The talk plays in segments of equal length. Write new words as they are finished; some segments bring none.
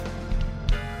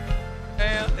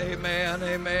Amen,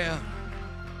 amen.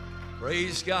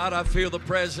 Praise God, I feel the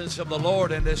presence of the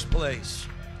Lord in this place.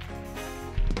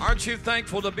 Aren't you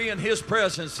thankful to be in His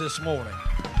presence this morning?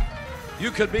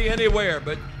 You could be anywhere,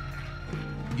 but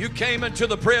you came into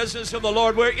the presence of the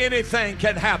Lord where anything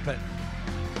can happen.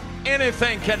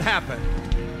 Anything can happen.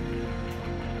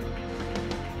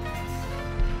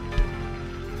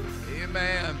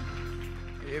 Amen.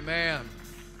 Amen.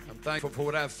 I'm thankful for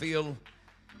what I feel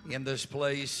in this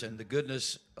place and the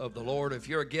goodness of the Lord. If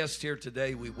you're a guest here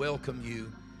today, we welcome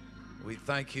you. We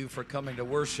thank you for coming to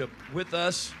worship with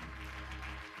us.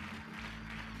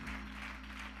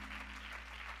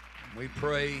 We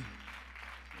pray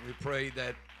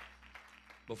that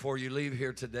before you leave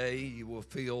here today, you will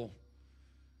feel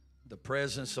the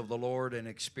presence of the Lord and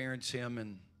experience Him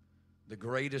in the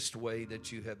greatest way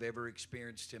that you have ever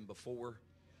experienced Him before.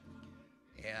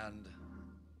 And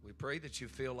we pray that you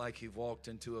feel like you've walked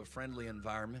into a friendly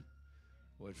environment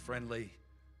with friendly,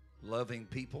 loving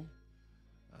people,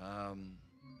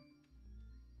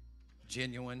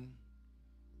 genuine,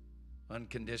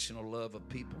 unconditional love of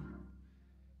people.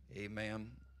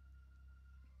 Amen.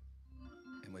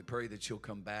 And we pray that you'll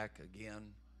come back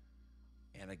again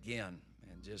and again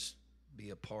and just be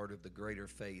a part of the Greater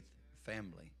Faith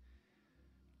family.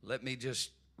 Let me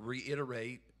just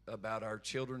reiterate about our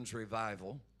children's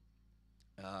revival.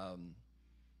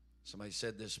 Somebody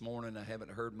said this morning, I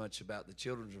haven't heard much about the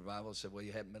children's revival. I said, well,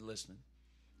 you haven't been listening.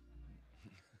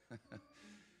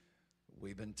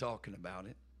 We've been talking about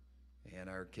it, and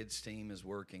our kids team is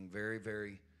working very,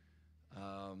 very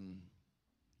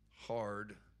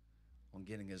hard on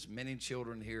getting as many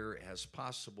children here as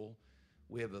possible.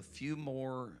 We have a few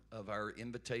more of our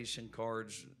invitation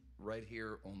cards right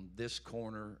here on this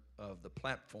corner of the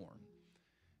platform.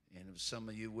 And if some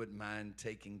of you wouldn't mind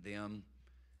taking them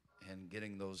and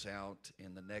getting those out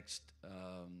in the next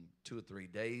 2 or 3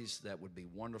 days, that would be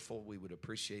wonderful. We would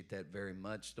appreciate that very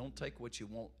much. Don't take what you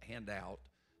won't hand out.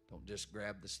 Don't just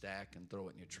grab the stack and throw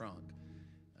it in your trunk.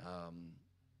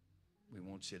 We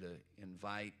want you to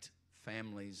invite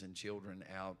families and children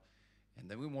out. And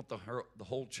then we want the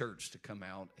whole church to come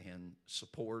out and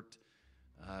support,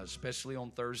 especially on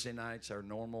Thursday nights, our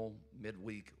normal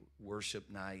midweek worship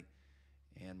night.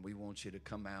 And we want you to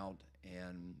come out,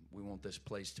 and we want this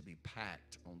place to be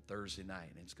packed on Thursday night.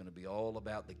 And it's going to be all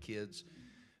about the kids.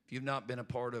 If you've not been a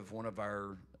part of one of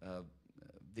our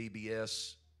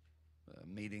VBS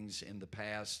meetings in the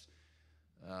past,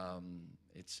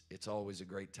 it's always a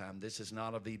great time. This is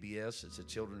not a VBS. It's a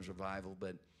children's revival,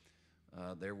 but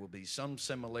there will be some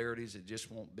similarities. It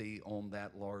just won't be on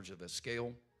that large of a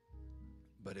scale,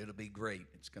 but it'll be great.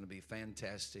 It's going to be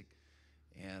fantastic.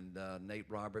 And Nate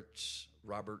Roberts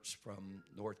from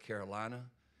North Carolina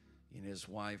and his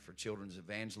wife are children's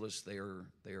evangelists. They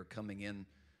are coming in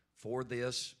for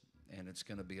this, and it's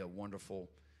going to be a wonderful,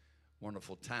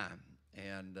 wonderful time.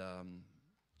 And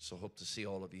so hope to see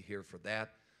all of you here for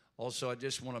that. Also, I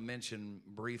just want to mention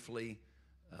briefly,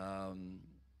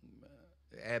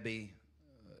 Abby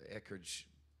Eckridge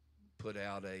put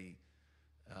out a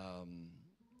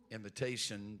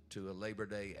invitation to a Labor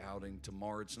Day outing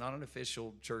tomorrow. It's not an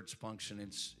official church function.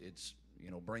 It's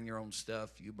bring your own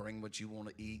stuff. You bring what you want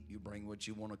to eat. You bring what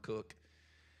you want to cook.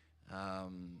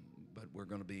 But we're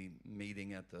going to be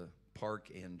meeting at the park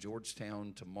in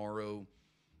Georgetown tomorrow.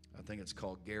 I think it's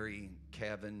called Gary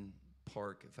Cavan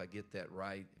Park, if I get that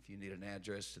right. If you need an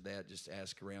address to that, just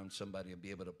ask around. Somebody will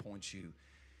be able to point you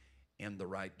in the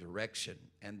right direction.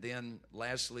 And then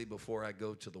lastly, before I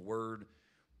go to the Word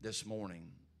this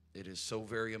morning, it is so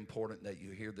very important that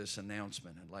you hear this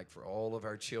announcement. I'd like for all of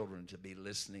our children to be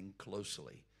listening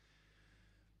closely.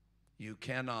 You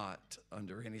cannot,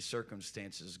 under any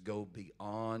circumstances, go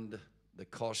beyond the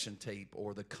caution tape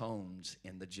or the cones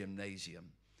in the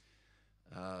gymnasium.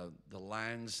 The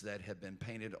lines that have been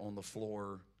painted on the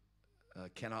floor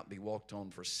cannot be walked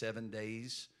on for 7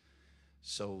 days.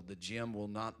 So the gym will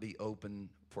not be open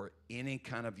for any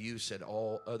kind of use at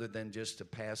all other than just to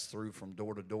pass through from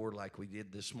door to door like we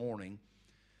did this morning.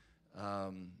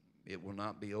 It will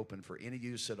not be open for any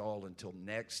use at all until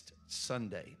next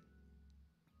Sunday.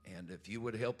 And if you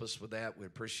would help us with that, we'd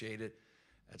appreciate it.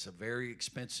 That's a very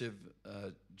expensive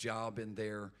job in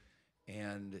there.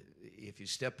 And if you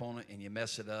step on it and you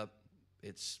mess it up,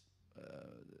 it's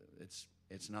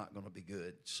not going to be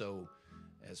good. So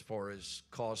as far as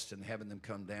cost and having them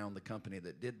come down, the company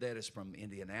that did that is from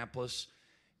Indianapolis,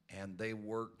 and they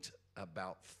worked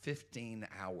about 15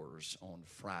 hours on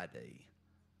Friday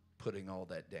putting all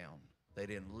that down. They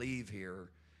didn't leave here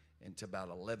until about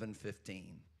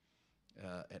 11:15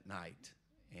 at night.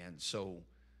 And so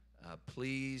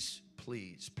Please,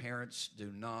 please, parents,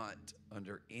 do not,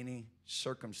 under any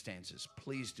circumstances,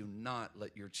 please do not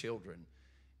let your children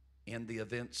in the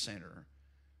event center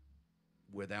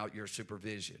without your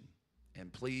supervision.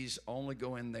 And please only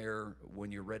go in there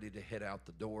when you're ready to head out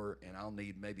the door, and I'll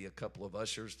need maybe a couple of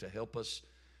ushers to help us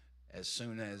as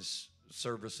soon as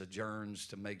service adjourns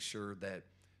to make sure that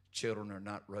children are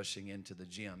not rushing into the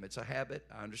gym. It's a habit,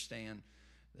 I understand.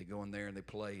 They go in there and they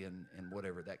play and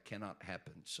whatever. That cannot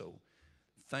happen. So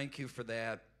thank you for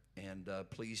that, and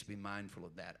please be mindful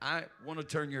of that. I want to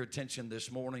turn your attention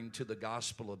this morning to the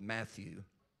Gospel of Matthew,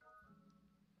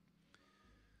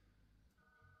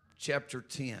 chapter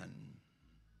 10.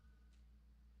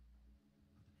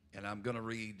 And I'm going to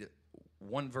read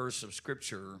one verse of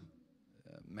Scripture,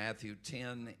 Matthew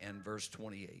 10 and verse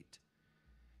 28.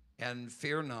 And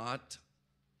fear not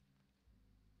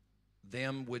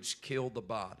them which kill the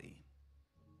body,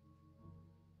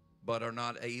 but are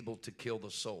not able to kill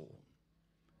the soul,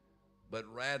 but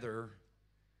rather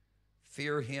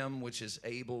fear him which is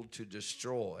able to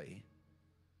destroy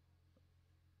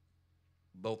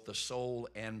both the soul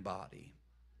and body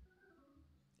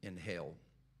in hell.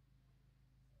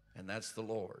 And that's the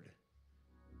Lord.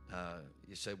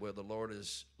 You say, well, the Lord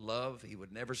is love. He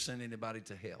would never send anybody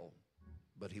to hell,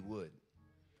 but he would.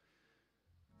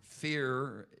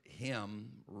 Fear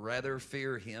him, rather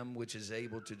fear him which is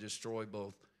able to destroy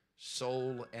both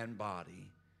soul and body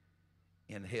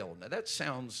in hell. Now that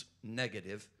sounds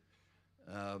negative,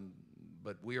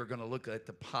 but we are going to look at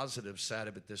the positive side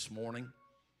of it this morning.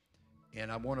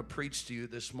 And I want to preach to you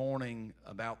this morning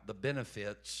about the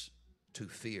benefits to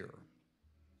fear.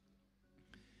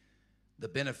 The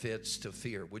benefits to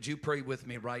fear. Would you pray with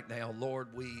me right now?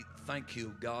 Lord, we thank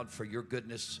you, God, for your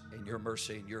goodness and your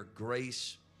mercy and your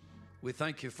grace. We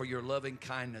thank you for your loving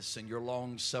kindness and your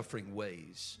long-suffering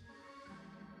ways.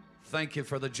 Thank you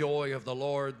for the joy of the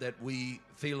Lord that we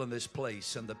feel in this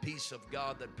place, and the peace of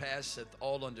God that passeth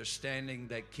all understanding,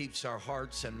 that keeps our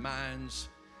hearts and minds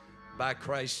by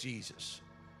Christ Jesus.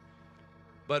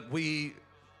 But we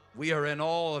are in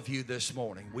awe of you this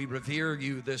morning. We revere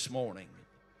you this morning.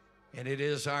 And it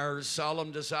is our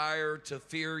solemn desire to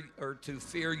fear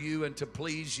you and to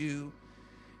please you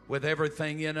with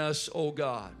everything in us, oh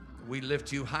God. We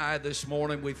lift you high this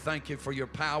morning. We thank you for your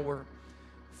power.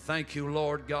 Thank you,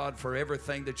 Lord God, for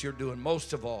everything that you're doing.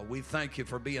 Most of all, we thank you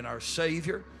for being our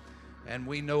Savior. And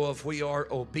we know if we are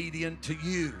obedient to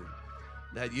you,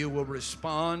 that you will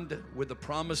respond with the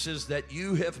promises that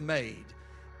you have made.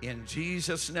 In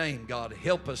Jesus' name, God,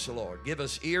 help us, Lord. Give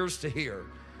us ears to hear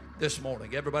this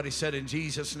morning. Everybody said in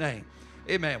Jesus' name.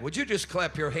 Amen. Would you just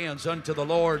clap your hands unto the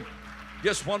Lord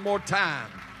just one more time?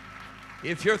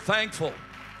 If you're thankful,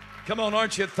 come on,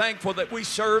 aren't you thankful that we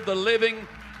serve the living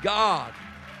God?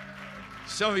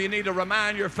 Some of you need to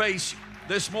remind your face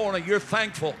this morning, you're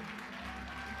thankful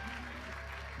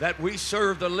that we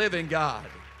serve the living God.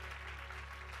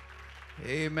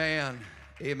 Amen.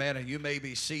 Amen. And you may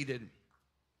be seated.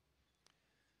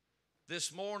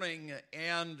 This morning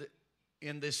and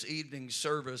in this evening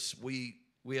service, we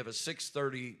have a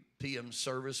 6:30 p.m.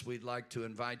 service we'd like to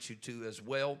invite you to as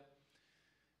well.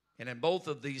 And in both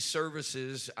of these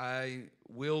services, I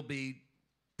will be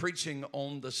preaching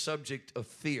on the subject of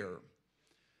fear.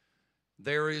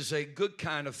 There is a good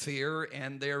kind of fear,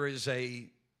 and there is a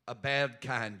bad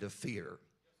kind of fear.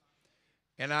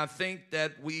 And I think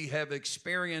that we have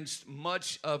experienced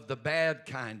much of the bad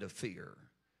kind of fear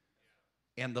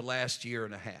in the last year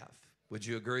and a half. Would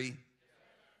you agree?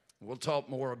 We'll talk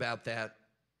more about that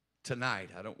tonight.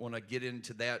 I don't want to get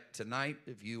into that tonight.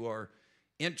 If you are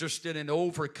interested in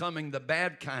overcoming the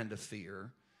bad kind of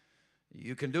fear,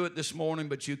 you can do it this morning,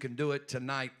 but you can do it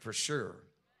tonight for sure.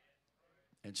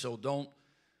 And so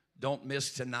don't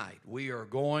miss tonight. We are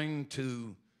going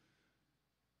to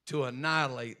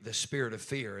annihilate the spirit of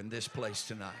fear in this place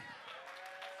tonight.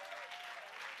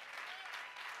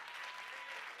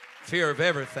 Fear of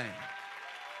everything.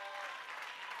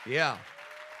 Yeah.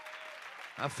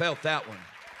 I felt that one.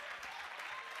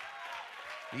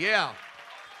 Yeah.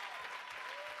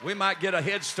 We might get a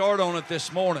head start on it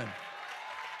this morning.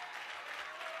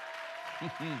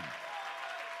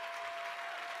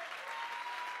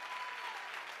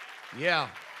 Yeah.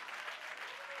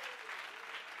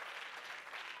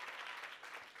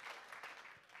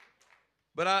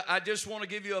 But I just want to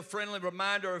give you a friendly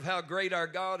reminder of how great our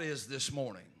God is this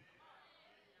morning.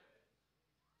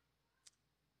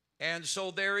 And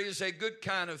so there is a good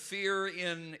kind of fear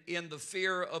in the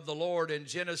fear of the Lord. In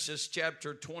Genesis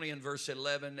chapter 20 and verse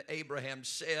 11, Abraham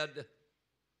said,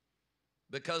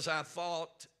 because I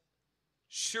thought,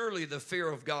 surely the fear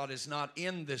of God is not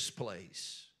in this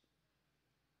place,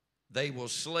 they will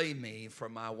slay me for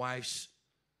my wife's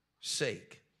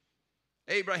sake.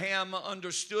 Abraham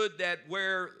understood that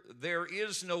where there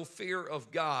is no fear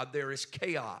of God, there is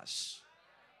chaos.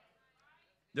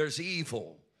 There's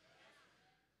evil.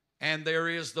 And there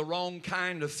is the wrong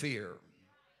kind of fear.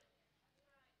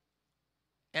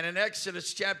 And in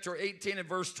Exodus chapter 18 and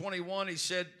verse 21, he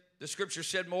said, the scripture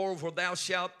said, moreover, thou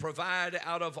shalt provide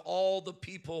out of all the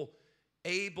people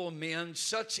able men,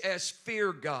 such as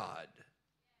fear God,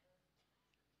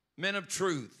 men of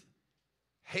truth,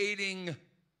 hating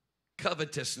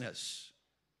covetousness,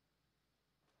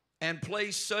 and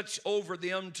place such over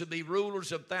them to be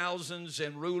rulers of thousands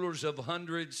and rulers of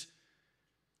hundreds,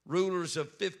 rulers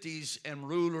of fifties and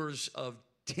rulers of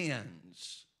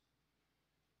tens.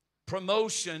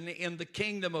 Promotion in the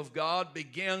kingdom of God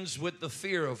begins with the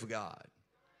fear of God.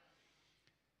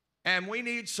 And we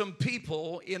need some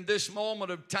people in this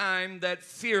moment of time that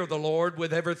fear the Lord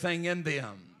with everything in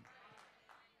them.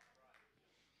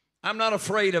 I'm not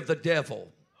afraid of the devil.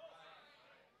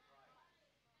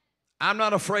 I'm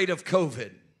not afraid of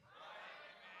COVID.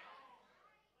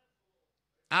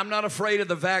 I'm not afraid of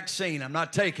the vaccine. I'm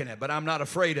not taking it, but I'm not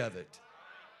afraid of it.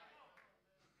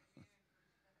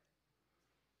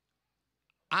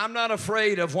 I'm not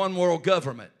afraid of one world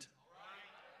government.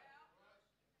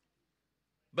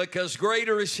 Because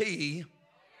greater is He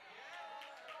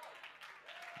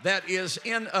that is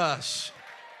in us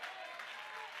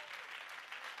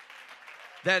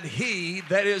than he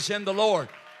that is in the Lord.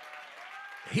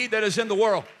 He that is in the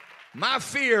world. My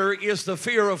fear is the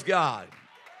fear of God.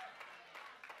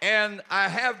 And I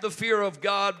have the fear of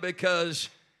God because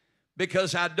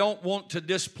I don't want to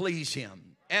displease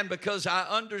Him. And because I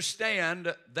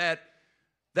understand that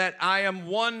I am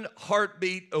one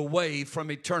heartbeat away from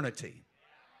eternity.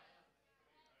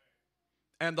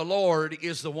 And the Lord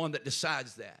is the one that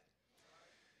decides that.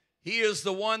 He is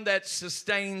the one that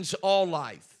sustains all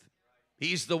life.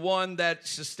 He's the one that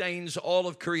sustains all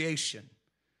of creation.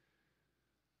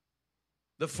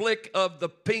 The flick of the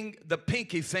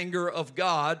pinky finger of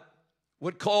God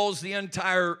would cause the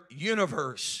entire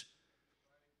universe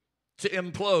to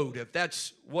implode if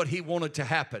that's what He wanted to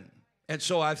happen. And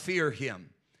so I fear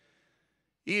Him.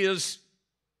 He is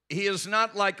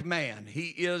not like man. He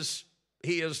is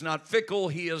not fickle.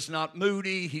 He is not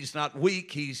moody. He's not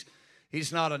weak. He's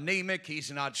not anemic.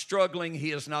 He's not struggling. He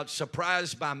is not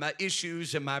surprised by my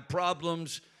issues and my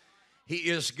problems. He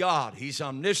is God. He's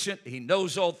omniscient. He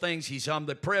knows all things. He's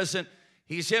omnipresent.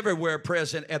 He's everywhere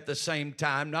present at the same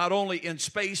time, not only in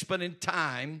space but in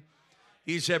time.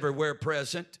 He's everywhere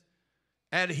present.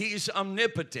 And He's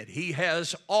omnipotent. He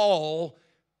has all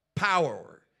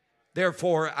power.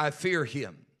 Therefore, I fear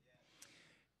Him.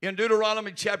 In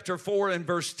Deuteronomy chapter 4 and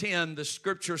verse 10, the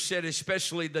scripture said,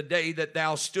 especially the day that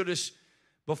thou stoodest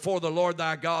before the Lord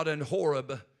thy God in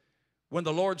Horeb, when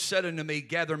the Lord said unto me,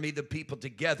 gather me the people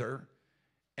together,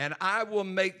 and I will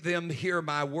make them hear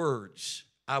my words.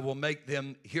 I will make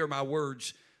them hear my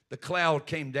words. The cloud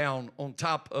came down on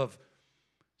top of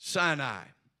Sinai.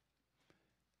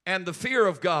 And the fear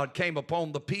of God came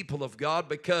upon the people of God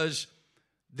because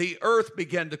the earth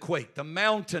began to quake. The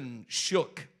mountain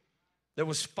shook. There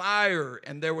was fire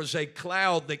and there was a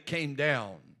cloud that came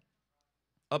down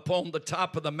upon the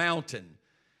top of the mountain.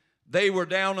 They were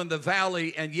down in the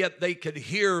valley and yet they could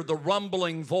hear the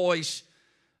rumbling voice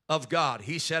of God.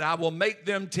 He said, I will make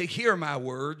them to hear my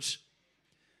words,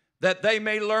 that they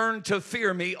may learn to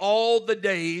fear me all the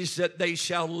days that they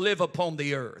shall live upon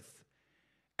the earth,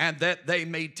 and that they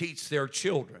may teach their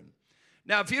children.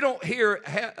 Now, if you don't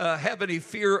have any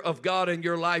fear of God in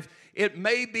your life, it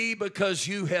may be because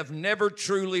you have never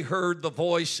truly heard the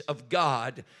voice of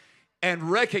God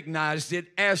and recognized it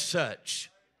as such.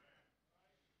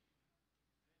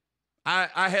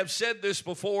 I have said this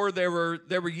before. There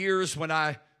were years when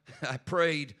I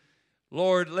prayed,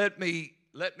 Lord, let me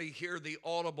hear the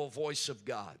audible voice of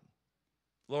God.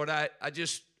 Lord, I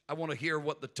want to hear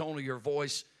what the tone of your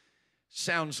voice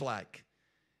sounds like.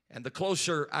 And the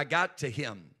closer I got to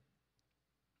Him,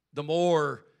 the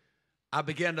more I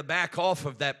began to back off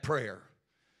of that prayer.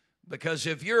 Because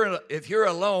if you're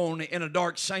alone in a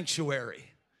dark sanctuary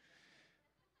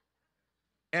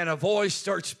and a voice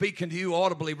starts speaking to you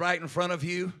audibly right in front of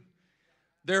you,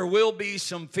 there will be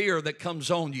some fear that comes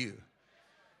on you.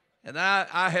 And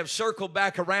I have circled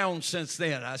back around since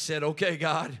then. I said, okay,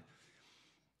 God,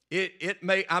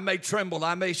 I may tremble,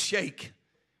 I may shake,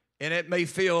 and it may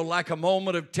feel like a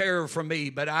moment of terror for me,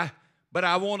 but I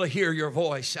want to hear your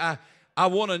voice. I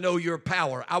want to know your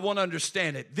power. I want to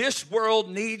understand it. This world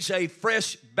needs a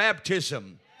fresh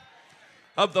baptism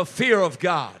of the fear of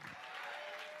God.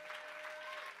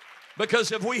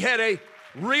 Because if we had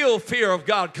real fear of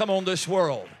God come on this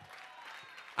world,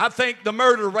 I think the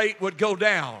murder rate would go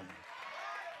down.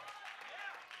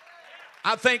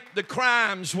 I think the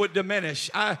crimes would diminish.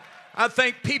 I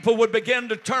think people would begin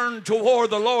to turn toward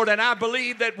the Lord, and I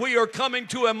believe that we are coming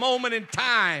to a moment in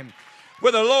time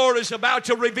where the Lord is about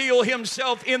to reveal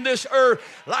himself in this earth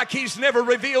like he's never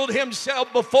revealed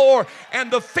himself before,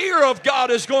 and the fear of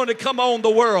God is going to come on the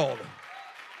world.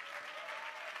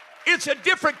 It's a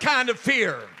different kind of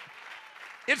fear.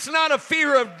 It's not a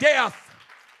fear of death.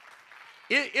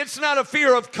 It's not a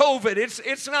fear of COVID.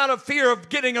 It's not a fear of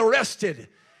getting arrested.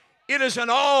 It is an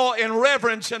awe and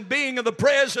reverence and being in the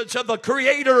presence of the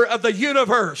creator of the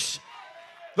universe.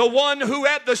 The one who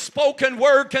at the spoken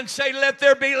word can say, let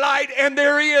there be light, and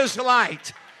there is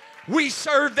light. We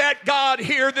serve that God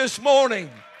here this morning.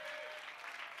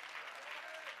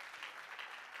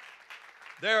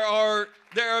 There are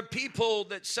people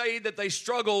that say that they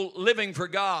struggle living for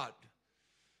God.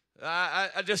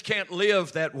 I just can't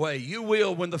live that way. You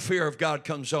will when the fear of God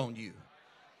comes on you.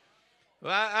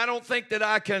 I don't think that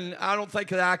I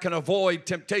can avoid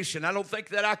temptation. I don't think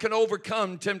that I can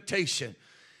overcome temptation.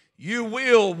 You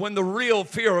will when the real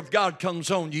fear of God comes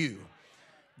on you.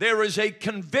 There is a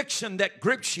conviction that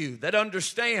grips you, that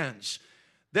understands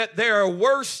that there are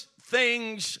worse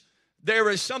things. There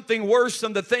is something worse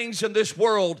than the things in this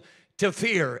world to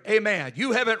fear. Amen.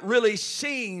 You haven't really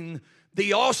seen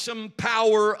the awesome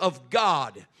power of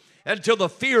God until the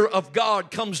fear of God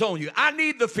comes on you. I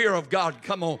need the fear of God to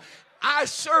come on. I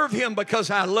serve him because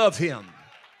I love him.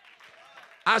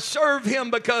 I serve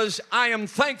him because I am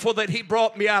thankful that he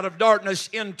brought me out of darkness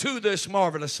into this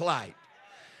marvelous light.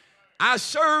 I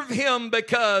serve him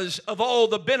because of all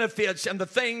the benefits and the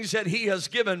things that he has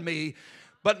given me.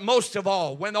 But most of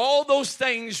all, when all those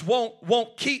things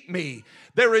won't keep me,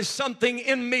 there is something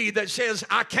in me that says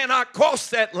I cannot cross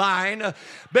that line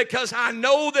because I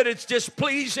know that it's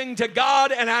displeasing to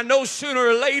God, and I know sooner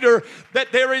or later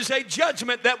that there is a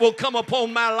judgment that will come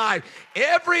upon my life.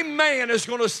 Every man is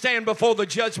going to stand before the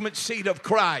judgment seat of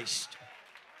Christ.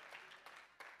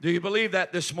 Do you believe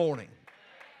that this morning?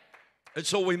 And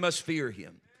so we must fear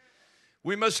him.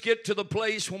 We must get to the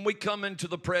place when we come into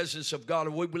the presence of God,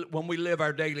 when we live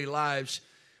our daily lives,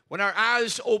 when our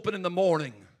eyes open in the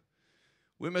morning,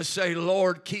 we must say,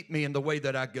 Lord, keep me in the way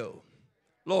that I go.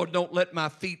 Lord, don't let my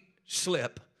feet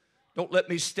slip. Don't let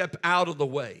me step out of the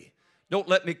way. Don't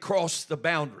let me cross the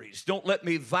boundaries. Don't let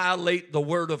me violate the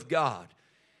word of God.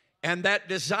 And that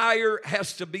desire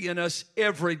has to be in us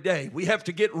every day. We have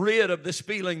to get rid of this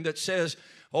feeling that says,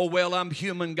 oh, well, I'm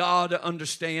human. God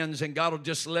understands, and God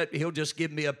he'll just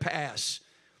give me a pass.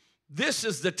 This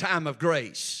is the time of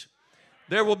grace.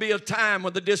 There will be a time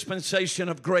when the dispensation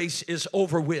of grace is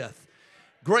over with.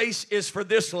 Grace is for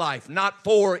this life, not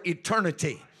for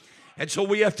eternity. And so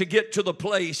we have to get to the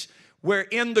place where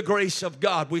in the grace of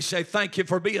God we say, thank you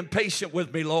for being patient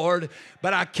with me, Lord,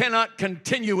 but I cannot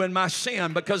continue in my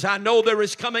sin because I know there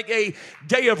is coming a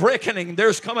day of reckoning.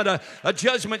 There's coming a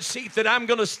judgment seat that I'm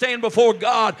going to stand before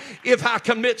God if I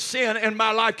commit sin in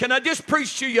my life. Can I just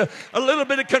preach to you a little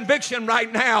bit of conviction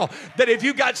right now that if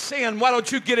you got sin, why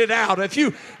don't you get it out? If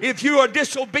you are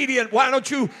disobedient, why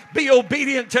don't you be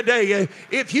obedient today?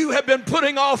 If you have been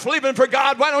putting off living for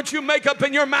God, why don't you make up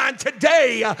in your mind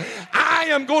today, I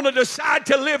am going to decide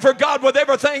to live for God with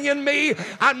everything in me.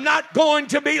 I'm not going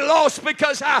to be lost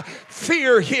because I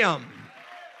fear him.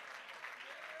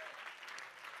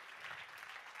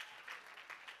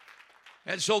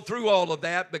 And so through all of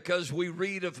that, because we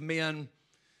read of men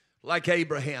like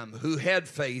Abraham who had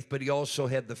faith, but he also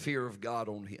had the fear of God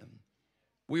on him.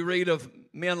 We read of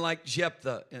men like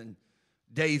Jephthah and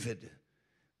David,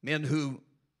 men who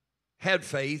had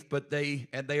faith, but they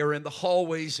are in the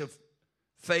hallways of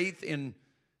faith in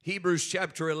Hebrews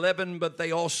chapter 11, but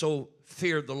they also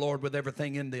feared the Lord with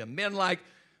everything in them. Men like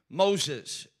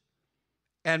Moses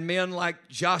and men like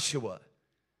Joshua,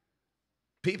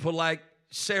 people like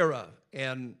Sarah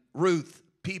and Ruth,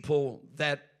 people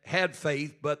that had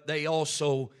faith, but they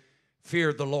also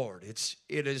feared the Lord.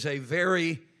 It is a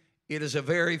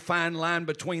very fine line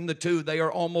between the two. They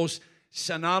are almost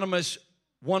synonymous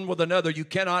one with another. You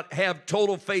cannot have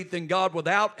total faith in God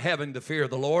without having the fear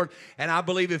of the Lord. And I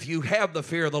believe if you have the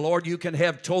fear of the Lord, you can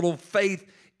have total faith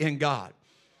in God.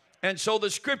 And so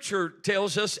the scripture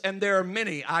tells us, and there are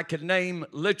many, I could name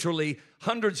literally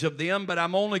hundreds of them, but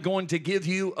I'm only going to give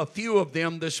you a few of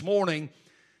them this morning.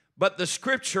 But the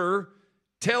scripture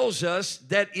tells us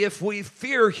that if we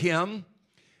fear him,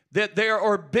 that there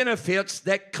are benefits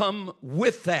that come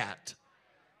with that.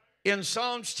 In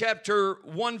Psalms chapter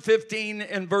 115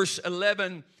 and verse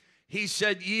 11, he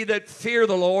said, ye that fear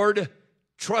the Lord,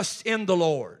 trust in the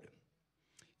Lord.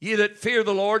 Ye that fear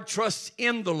the Lord, trust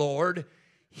in the Lord.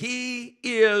 He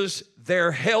is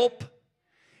their help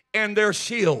and their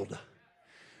shield.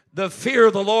 The fear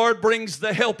of the Lord brings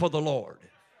the help of the Lord.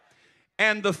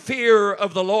 And the fear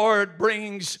of the Lord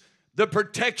brings the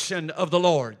protection of the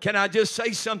Lord. Can I just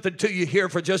say something to you here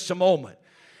for just a moment?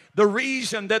 The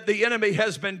reason that the enemy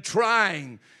has been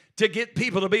trying to get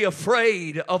people to be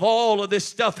afraid of all of this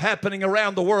stuff happening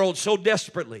around the world so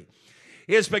desperately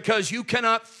is because you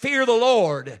cannot fear the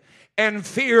Lord and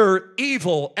fear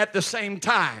evil at the same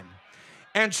time.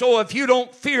 And so if you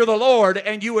don't fear the Lord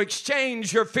and you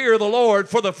exchange your fear of the Lord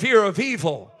for the fear of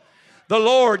evil, the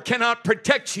Lord cannot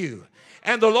protect you,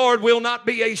 and the Lord will not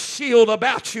be a shield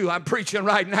about you. I'm preaching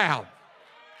right now.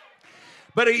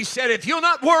 But he said, if you'll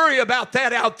not worry about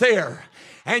that out there,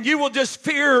 and you will just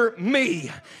fear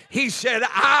me, he said,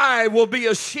 I will be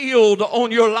a shield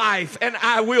on your life, and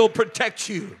I will protect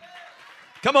you.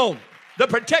 Come on. The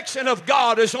protection of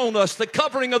God is on us. The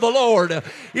covering of the Lord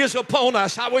is upon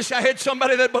us. I wish I had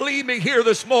somebody that believed me here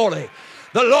this morning.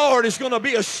 The Lord is going to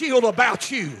be a shield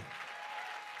about you.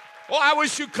 Oh, I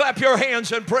wish you'd clap your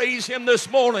hands and praise him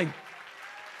this morning.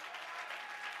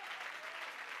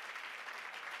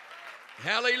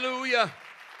 Hallelujah.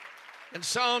 In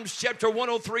Psalms chapter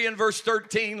 103 and verse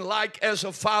 13, like as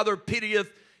a father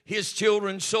pitieth his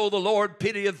children, so the Lord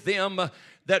pitieth them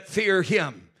that fear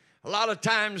him. A lot of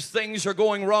times things are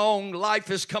going wrong, life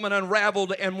is coming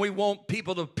unraveled, and we want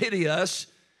people to pity us,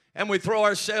 and we throw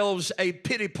ourselves a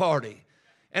pity party.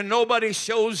 And nobody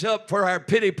shows up for our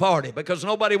pity party because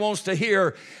nobody wants to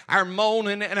hear our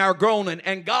moaning and our groaning,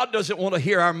 and God doesn't want to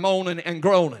hear our moaning and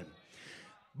groaning.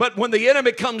 But when the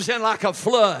enemy comes in like a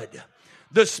flood,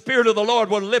 the Spirit of the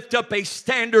Lord will lift up a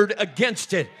standard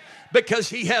against it because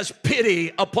he has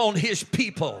pity upon his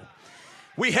people.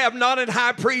 We have not an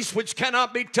high priest which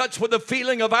cannot be touched with the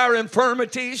feeling of our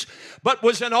infirmities, but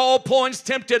was in all points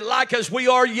tempted like as we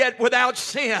are, yet without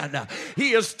sin.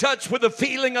 He is touched with the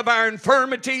feeling of our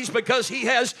infirmities because he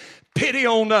has pity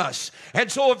on us.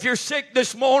 And so if you're sick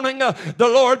this morning, the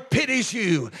Lord pities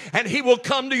you, and he will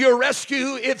come to your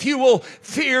rescue if you will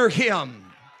fear him.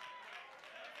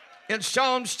 In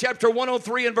Psalms chapter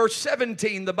 103 and verse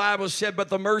 17, the Bible said, but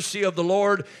the mercy of the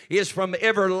Lord is from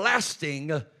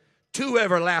everlasting to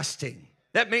everlasting.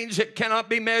 That means it cannot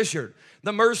be measured.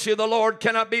 The mercy of the Lord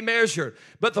cannot be measured.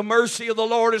 But the mercy of the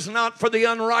Lord is not for the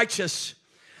unrighteous.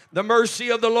 The mercy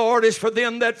of the Lord is for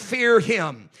them that fear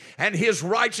him, and his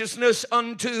righteousness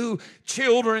unto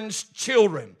children's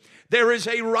children. There is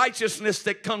a righteousness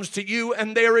that comes to you,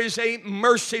 and there is a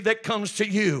mercy that comes to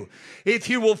you. If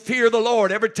you will fear the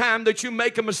Lord, every time that you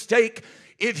make a mistake,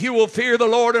 if you will fear the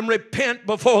Lord and repent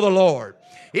before the Lord,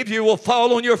 if you will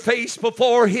fall on your face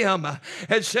before him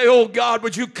and say, oh God,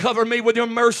 would you cover me with your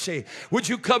mercy? Would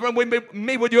you cover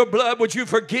me with your blood? Would you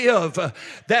forgive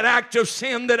that act of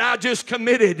sin that I just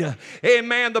committed?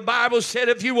 Amen. The Bible said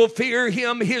if you will fear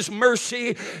him, his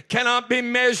mercy cannot be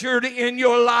measured in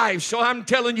your life. So I'm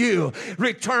telling you,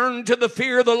 return to the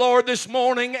fear of the Lord this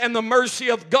morning, and the mercy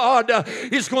of God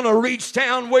is going to reach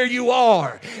down where you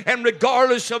are. And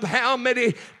regardless of how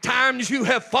many times you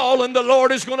have fallen, the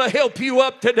Lord is going to help you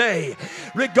up today.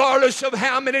 Regardless of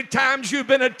how many times you've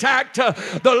been attacked,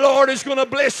 the Lord is going to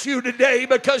bless you today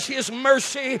because his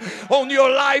mercy on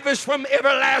your life is from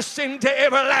everlasting to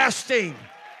everlasting.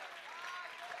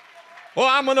 Well,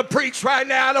 I'm going to preach right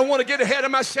now. I don't want to get ahead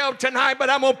of myself tonight, but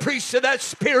I'm going to preach to that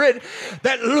spirit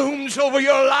that looms over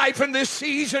your life in this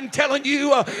season, telling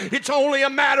you it's only a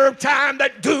matter of time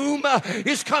that doom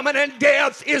is coming and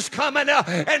death is coming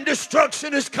and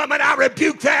destruction is coming. I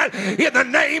rebuke that in the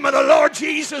name of the Lord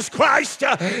Jesus Christ.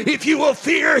 If you will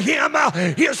fear him,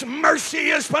 his mercy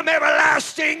is from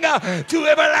everlasting to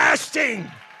everlasting.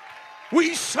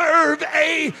 We serve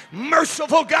a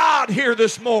merciful God here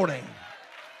this morning.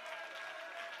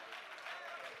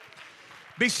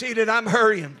 Be seated, I'm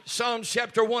hurrying. Psalms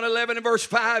chapter 111 and verse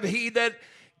 5, he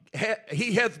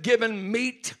hath given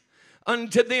meat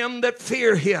unto them that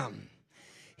fear him.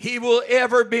 He will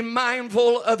ever be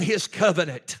mindful of his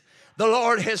covenant. The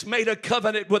Lord has made a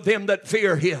covenant with them that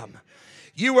fear him.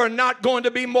 You are not going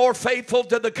to be more faithful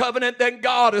to the covenant than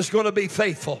God is going to be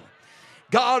faithful.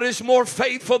 God is more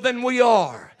faithful than we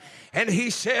are. And he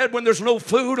said, when there's no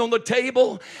food on the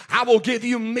table, I will give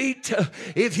you meat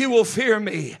if you will fear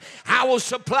me. I will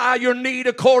supply your need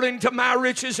according to my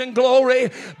riches and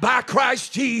glory by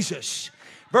Christ Jesus.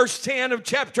 Verse 10 of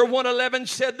chapter 111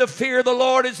 said, the fear of the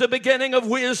Lord is the beginning of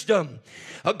wisdom.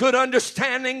 A good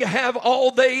understanding have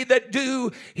all they that do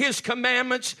his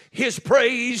commandments. His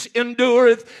praise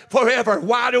endureth forever.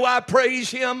 Why do I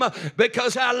praise him?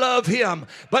 Because I love him.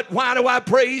 But why do I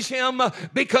praise him?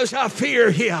 Because I fear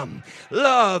him.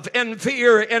 Love and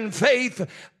fear and faith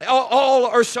all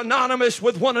are synonymous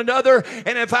with one another.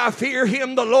 And if I fear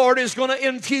him, the Lord is going to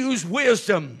infuse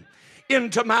wisdom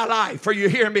into my life. Are you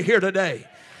hearing me here today?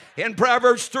 In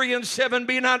Proverbs 3 and 7,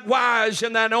 be not wise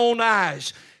in thine own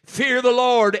eyes. Fear the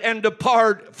Lord and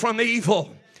depart from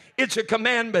evil. It's a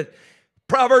commandment.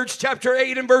 Proverbs chapter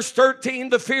 8 and verse 13,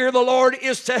 the fear of the Lord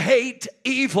is to hate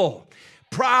evil.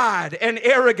 Pride and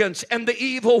arrogance and the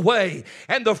evil way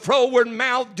and the froward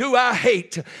mouth do I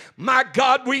hate. My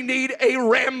God, we need a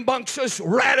rambunctious,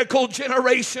 radical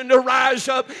generation to rise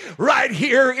up right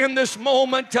here in this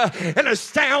moment and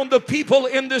astound the people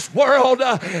in this world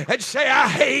and say, I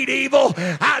hate evil.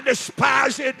 I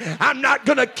despise it. I'm not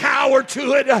going to cower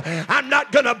to it. I'm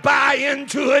not going to buy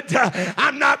into it.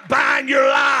 I'm not buying your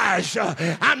lies.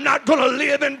 I'm not going to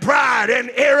live in pride and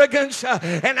arrogance,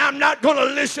 and I'm not going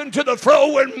to listen to the froward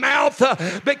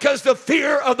mouth because the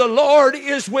fear of the Lord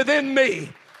is within me.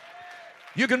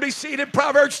 You can be seated.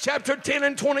 Proverbs chapter 10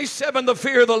 and 27, the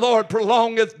fear of the Lord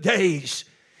prolongeth days.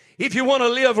 If you want to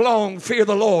live long, fear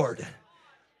the Lord.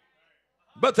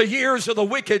 But the years of the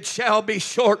wicked shall be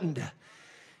shortened.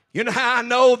 You know how I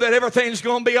know that everything's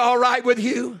going to be all right with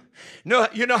you?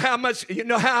 You know how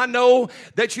I know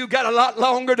that you got a lot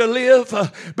longer to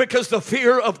live? Because the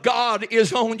fear of God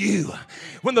is on you.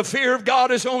 When the fear of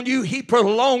God is on you, he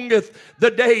prolongeth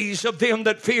the days of them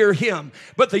that fear him.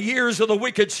 But the years of the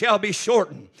wicked shall be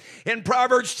shortened. In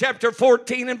Proverbs chapter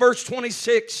 14 and verse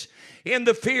 26, in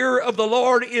the fear of the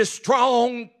Lord is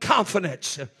strong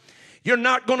confidence. You're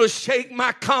not going to shake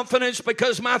my confidence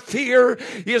because my fear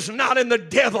is not in the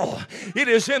devil. It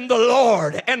is in the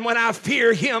Lord. And when I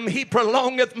fear him, he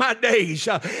prolongeth my days.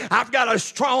 I've got a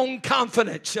strong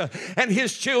confidence, and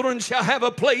his children shall have a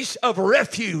place of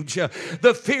refuge.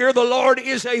 The fear of the Lord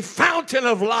is a fountain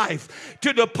of life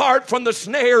to depart from the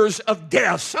snares of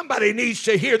death. Somebody needs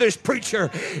to hear this preacher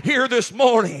here this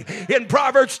morning. In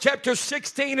Proverbs chapter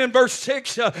 16 and verse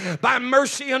 6, by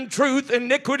mercy and truth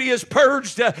iniquity is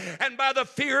purged, and by the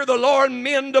fear of the Lord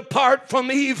men depart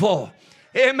from evil.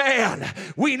 Amen.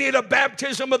 We need a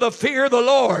baptism of the fear of the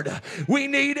Lord. We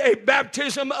need a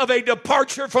baptism of a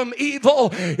departure from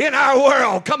evil in our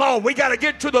world. Come on, we got to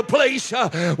get to the place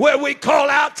where we call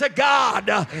out to God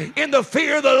in the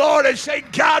fear of the Lord and say,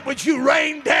 God, would you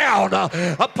rain down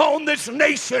upon this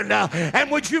nation and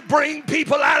would you bring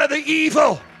people out of the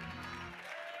evil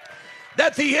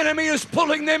that the enemy is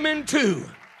pulling them into?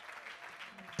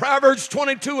 Proverbs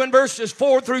 22 and verses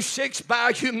 4 through 6,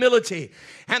 by humility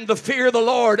and the fear of the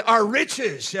Lord are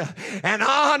riches and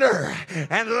honor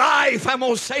and life. I'm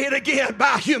going to say it again.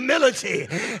 By humility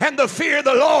and the fear of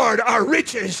the Lord are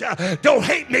riches. Don't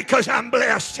hate me because I'm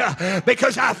blessed,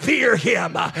 because I fear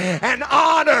him. And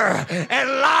honor and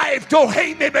life. Don't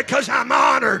hate me because I'm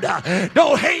honored.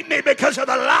 Don't hate me because of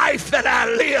the life that I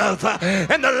live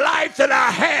and the life that I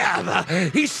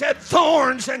have. He said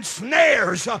thorns and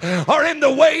snares are in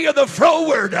the way of the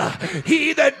froward.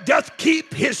 He that doth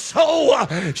keep his soul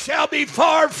shall be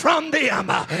far from them.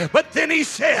 But then he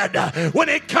said, when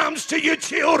it comes to your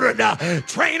children,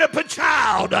 train up a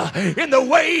child in the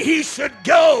way he should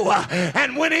go,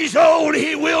 and when he's old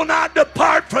he will not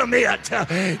depart from it.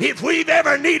 If we've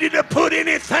ever needed to put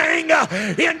anything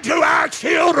into our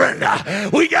children,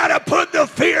 we got to put the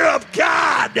fear of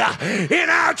God in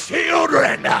our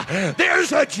children.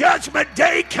 There's a judgment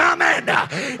day coming,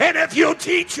 and if you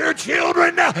teach your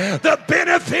children the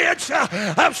benefits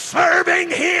of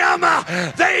serving him,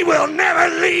 they will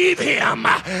never leave him.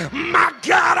 My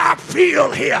God, I feel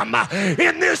him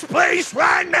in this place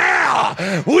right now.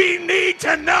 We need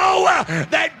to know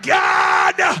that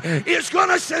God is going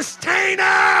to sustain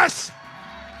us.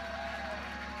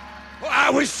 Oh, I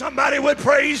wish somebody would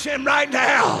praise him right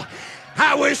now.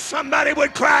 I wish somebody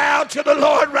would cry out to the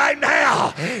Lord right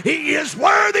now. He is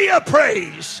worthy of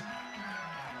praise.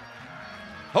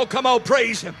 Oh, come on,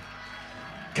 praise him.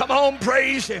 Come on,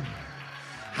 praise him.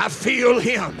 I feel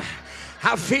him.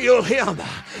 I feel him.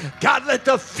 God, let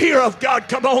the fear of God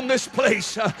come on this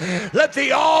place. Let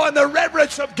the awe and the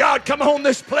reverence of God come on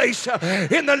this place.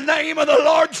 In the name of the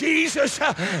Lord Jesus,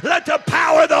 let the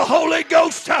power of the Holy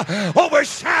Ghost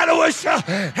overshadow us.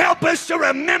 Help us to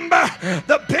remember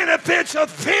the benefits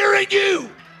of fearing you.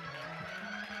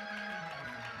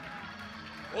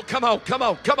 Well, come on, come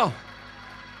on, come on.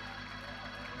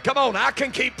 Come on, I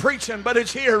can keep preaching, but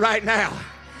it's here right now.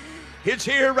 It's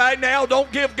here right now.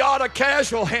 Don't give God a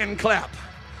casual hand clap,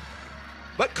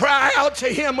 but cry out to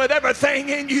Him with everything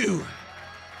in you.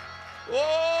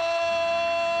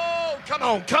 Oh, come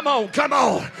on, come on, come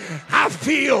on. I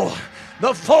feel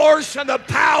the force and the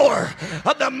power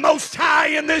of the Most High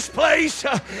in this place.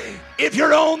 If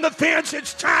you're on the fence,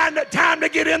 it's time to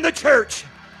get in the church.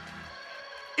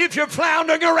 If you're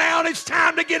floundering around, it's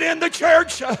time to get in the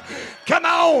church. Come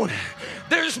on.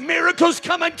 There's miracles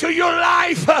coming to your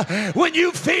life when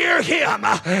you fear Him.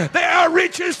 There are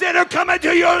riches that are coming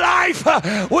to your life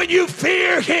when you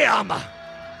fear Him.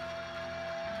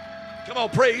 Come on,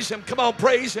 praise Him. Come on,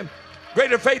 praise Him.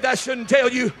 Greater faith, I shouldn't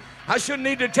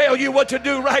need to tell you what to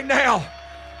do right now.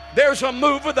 There's a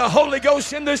move of the Holy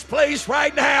Ghost in this place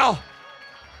right now.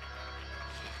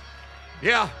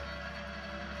 Yeah.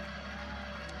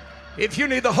 If you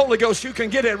need the Holy Ghost, you can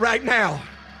get it right now.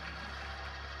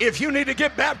 If you need to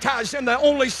get baptized in the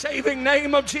only saving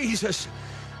name of Jesus,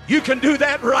 you can do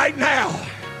that right now.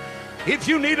 If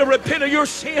you need to repent of your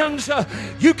sins,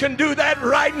 you can do that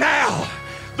right now.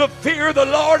 The fear of the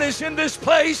Lord is in this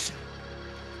place.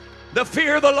 The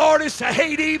fear of the Lord is to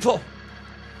hate evil.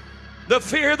 The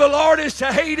fear of the Lord is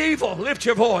to hate evil. Lift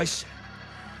your voice.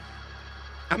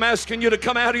 I'm asking you to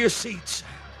come out of your seats.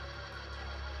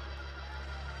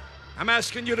 I'm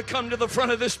asking you to come to the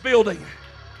front of this building.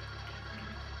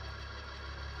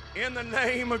 In the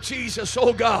name of Jesus,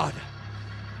 oh God.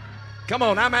 Come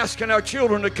on, I'm asking our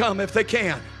children to come if they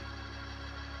can.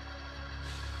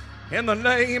 In the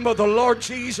name of the Lord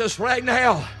Jesus right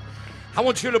now, I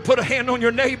want you to put a hand on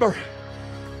your neighbor.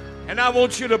 And I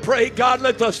want you to pray, God,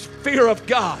 let the fear of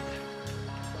God,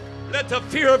 let the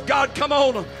fear of God come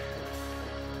on them.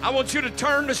 I want you to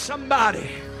turn to somebody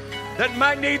that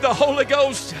might need the Holy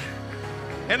Ghost.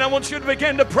 And I want you to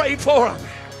begin to pray for them.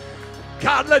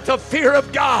 God, let the fear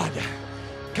of God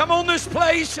come on this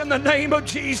place in the name of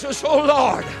Jesus, oh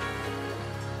Lord.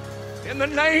 In the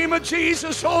name of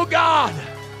Jesus, oh God.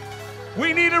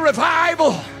 We need a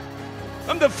revival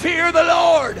from the fear of the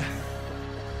Lord.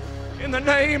 In the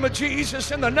name of Jesus,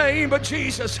 in the name of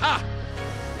Jesus. Ha.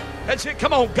 That's it.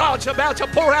 Come on. God's about to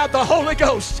pour out the Holy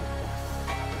Ghost.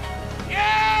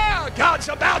 Yeah. God's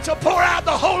about to pour out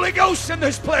the Holy Ghost in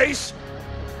this place.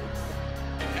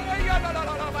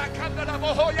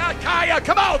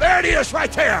 Come on, there it is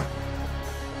right there.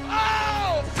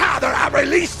 Oh, Father, I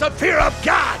release the fear of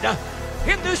God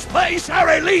in this place.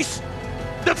 I release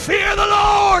the fear of the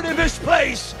Lord in this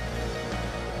place.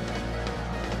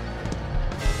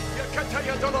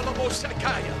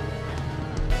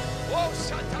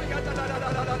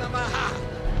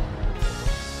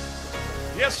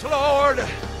 Yes, Lord.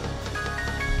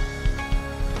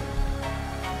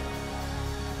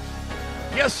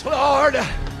 Yes, Lord.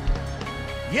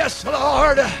 Yes,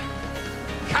 Lord.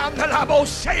 Come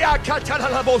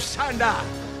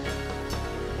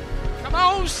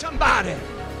on, somebody.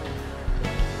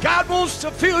 God wants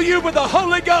to fill you with the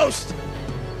Holy Ghost.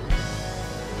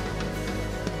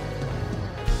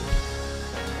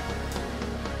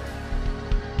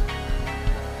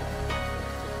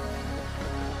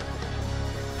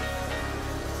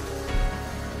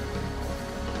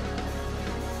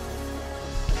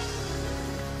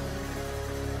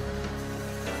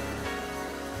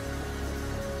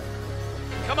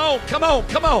 Come on, come on,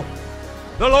 come on.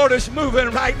 The Lord is moving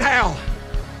right now.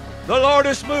 The Lord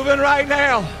is moving right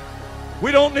now.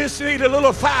 We don't just need a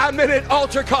little 5-minute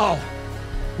altar call.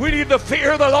 We need the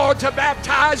fear of the Lord to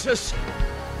baptize us.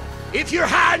 If you're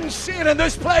hiding sin in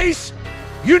this place,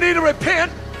 you need to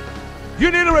repent. You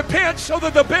need to repent so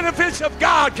that the benefits of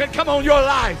God can come on your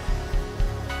life.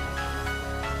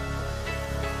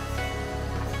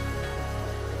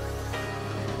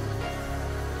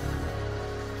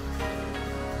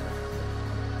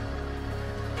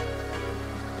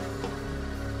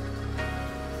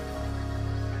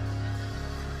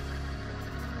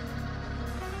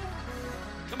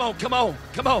 Come on, come on,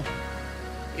 come on.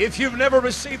 If you've never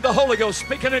received the Holy Ghost,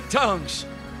 speaking in tongues,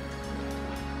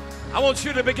 I want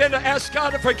you to begin to ask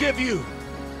God to forgive you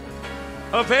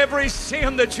of every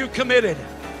sin that you committed,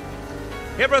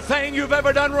 everything you've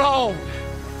ever done wrong.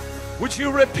 Would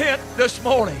you repent this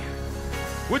morning?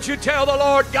 Would you tell the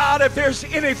Lord, God, if there's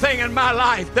anything in my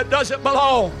life that doesn't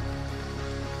belong?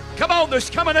 Come on, there's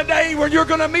coming a day where you're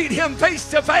going to meet Him face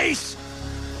to face,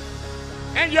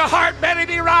 and your heart better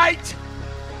be right.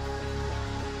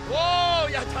 Oh,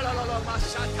 yes,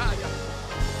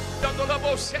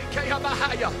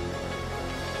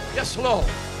 Lord.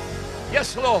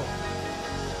 Yes, Lord.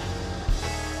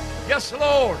 Yes,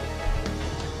 Lord.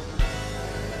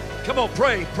 Come on,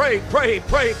 pray, pray, pray,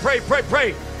 pray, pray, pray,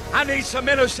 pray. I need some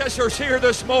intercessors here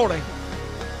this morning.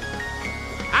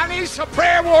 need some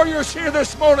prayer warriors here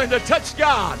this morning to touch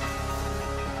God.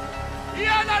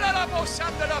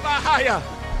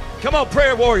 Come on,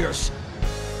 prayer warriors.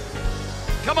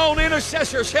 Come on,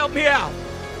 intercessors, help me out.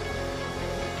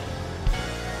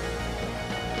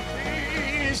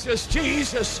 Jesus,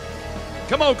 Jesus.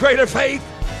 Come on, greater faith.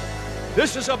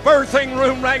 This is a birthing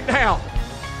room right now.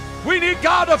 We need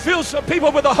God to fill some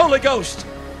people with the Holy Ghost.